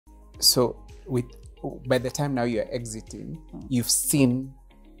So by the time now you're exiting, you've seen,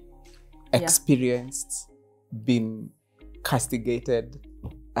 experienced, been castigated.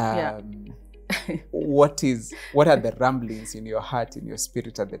 What are the rumblings in your heart, in your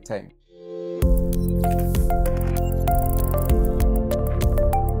spirit at the time?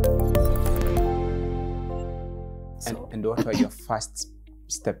 And what were your first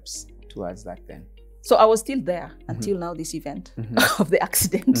steps towards that then? So I was still there until now, this event of the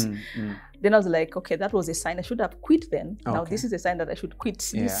accident. Then I was like, okay, that was a sign. I should have quit then. Okay. Now this is a sign that I should quit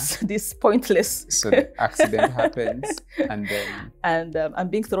this pointless. So the accident happens, and then... And I'm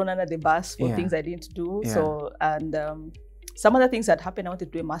being thrown under the bus for things I didn't do. Yeah. So, and some other things that happened, I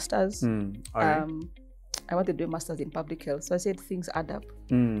wanted to do a master's. I wanted to do a master's in public health. So I said, things add up.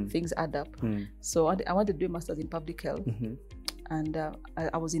 Things add up. So I wanted to do a master's in public health. And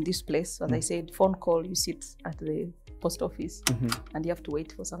I was in this place, as I said, phone call, you sit at the post office and you have to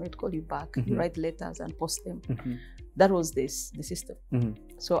wait for somebody to call you back. You write letters and post them. That was the system.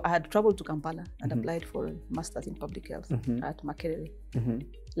 So I had traveled to Kampala and applied for a master's in public health at Makerere.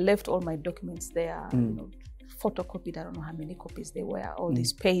 Left all my documents there, you know, photocopied, I don't know how many copies they were, all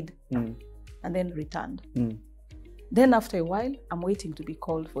this paid, and then returned. Then after a while, I'm waiting to be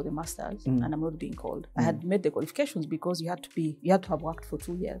called for the master's, and I'm not being called. I had made the qualifications because you had to have worked for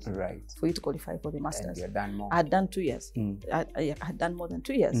 2 years for you to qualify for the master's. And you had done more. I had done 2 years. I had done more than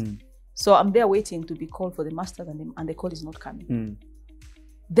 2 years. So I'm there waiting to be called for the master's, and the call is not coming.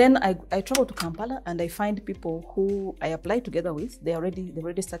 Then I travel to Kampala and I find people who I applied together with. They've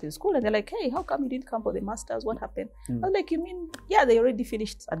already started school, and they're like, hey, how come you didn't come for the master's? What happened? I was like, you mean, yeah, they already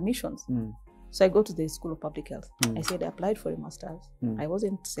finished admissions. So I go to the School of Public Health. I said, I applied for a master's. I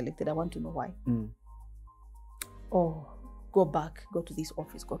wasn't selected. I want to know why. Oh, go back, go to this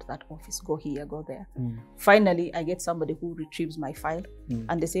office, go to that office, go here, go there. Finally, I get somebody who retrieves my file,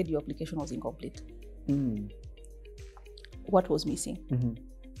 and they said your application was incomplete. What was missing?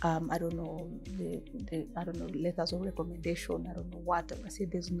 I don't know, I don't know, letters of recommendation, I don't know what. I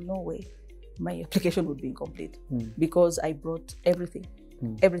said, there's no way my application would be incomplete because I brought everything.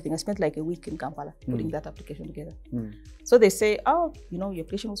 Everything. I spent like a week in Kampala putting that application together. So they say, oh, you know, your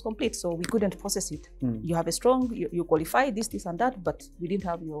application was complete, so we couldn't process it. You have a strong, you qualify this, this, and that, but we didn't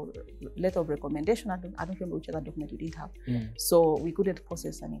have your letter of recommendation. I don't remember which other document we didn't have. So we couldn't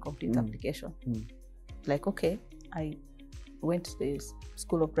process an incomplete application. Like, okay, I went to the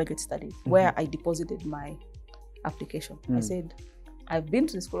School of Graduate Studies where I deposited my application. I said, I've been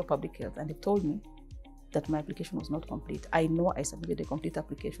to the School of Public Health and they told me that my application was not complete. I know I submitted a complete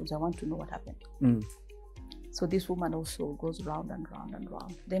application, so I want to know what happened. So this woman also goes round and round and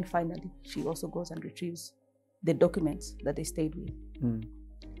round. Then finally, she also goes and retrieves the documents that they stayed with.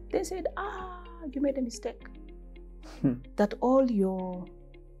 They said, you made a mistake. That all your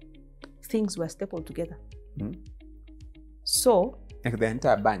things were stapled together. So, like the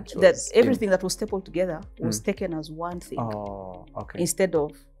entire bunch that everything that was stapled together was taken as one thing. Oh, okay. Instead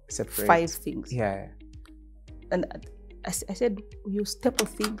of separate 5 things. Yeah. And I said, you staple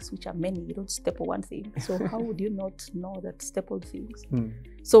things, which are many. You don't staple one thing. So how would you not know that stapled things?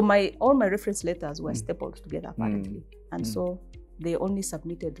 So all my reference letters were stapled together apparently. And so they only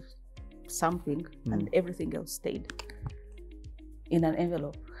submitted something and everything else stayed in an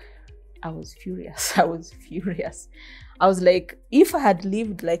envelope. I was furious. I was furious. I was like, if I had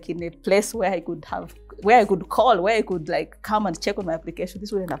lived like in a place where I could call, where I could like come and check on my application,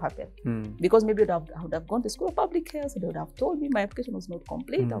 this wouldn't have happened. Because maybe I would have gone to School of Public Health, they would have told me my application was not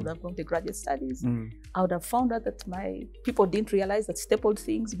complete. I would have gone to graduate studies. I would have found out that my people didn't realize that stapled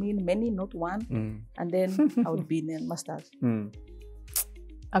things mean many, not one. And then I would be in a master's.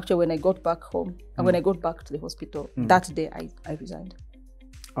 Actually, when I got back home, and when I got back to the hospital, that day I resigned.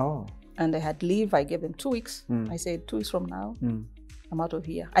 Oh. And I had leave. I gave them 2 weeks. I said, 2 weeks from now, I'm out of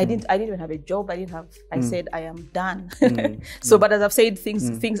here. I didn't even have a job. I said, I am done. So, but as I've said,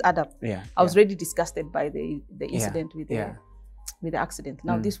 things add up. I was really disgusted by the incident with the accident.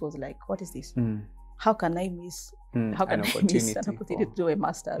 Now this was like, what is this? How can I miss an opportunity to do a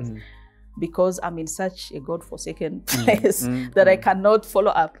master's? Because I'm in such a godforsaken place that I cannot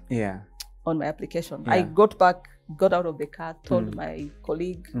follow up on my application. I got out of the car, told my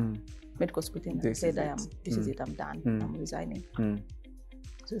colleague, medical superintendent, said, this is it, I'm done, I'm resigning.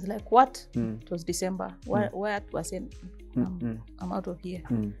 So it's like, what? It was December. Where I said, I'm out of here.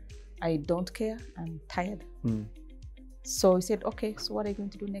 I don't care, I'm tired. So he said, okay, so what are you going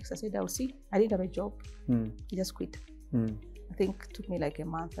to do next? I said, I'll see. I didn't have a job. He just quit. I think it took me like a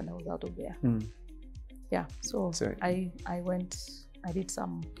month and I was out of there. Yeah, so I went, I did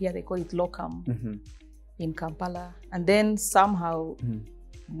some, they call it locum in Kampala. And then somehow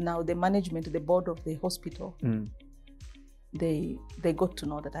now the management, the board of the hospital, they got to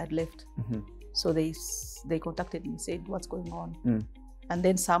know that I had left. So they contacted me, said, what's going on? And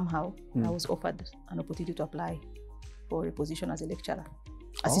then somehow I was offered an opportunity to apply for a position as a lecturer,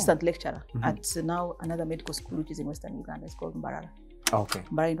 assistant lecturer at now another medical school which is in Western Uganda. It's called Mbarara. Okay.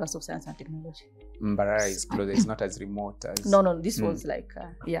 Mbarara University of Science and Technology. Mbarara is closer. It's not as remote as... No, this was like,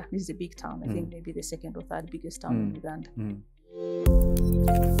 this is a big town. I think maybe the second or third biggest town in Uganda.